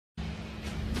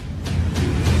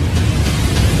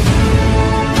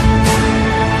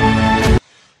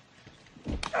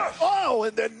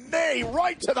and the knee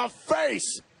right to the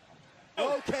face.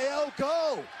 OKO,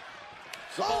 go.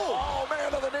 Oh,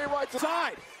 man, to the knee right to the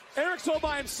side. Eric's all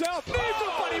by himself. Knee for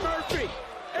Buddy Murphy.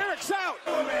 Eric's out.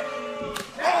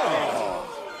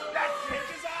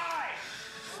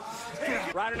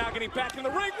 Ryder now getting back in the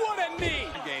ring. What a knee.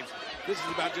 Games. This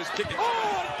is about just kicking.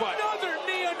 Oh, another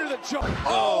knee under the jaw.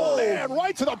 Oh, man,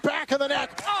 right to the back of the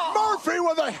neck. Murphy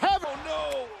with a heavy. Oh,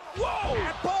 no. Whoa.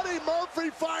 And Buddy Murphy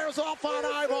fires off on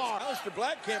Ivar. Mr.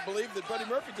 Black can't believe that Buddy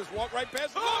Murphy just walked right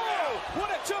past him. Oh, what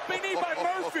a jumping knee by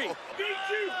Murphy.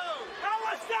 DQ. Now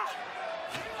let's stop.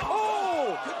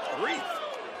 Oh, good grief.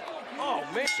 Oh,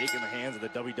 man. Shaking the hands of the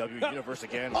WWE Universe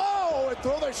again. Oh, and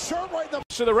throw the shirt right in the...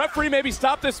 Should the referee maybe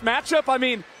stop this matchup? I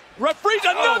mean, referee's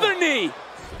another knee.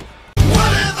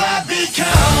 What have I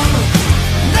become?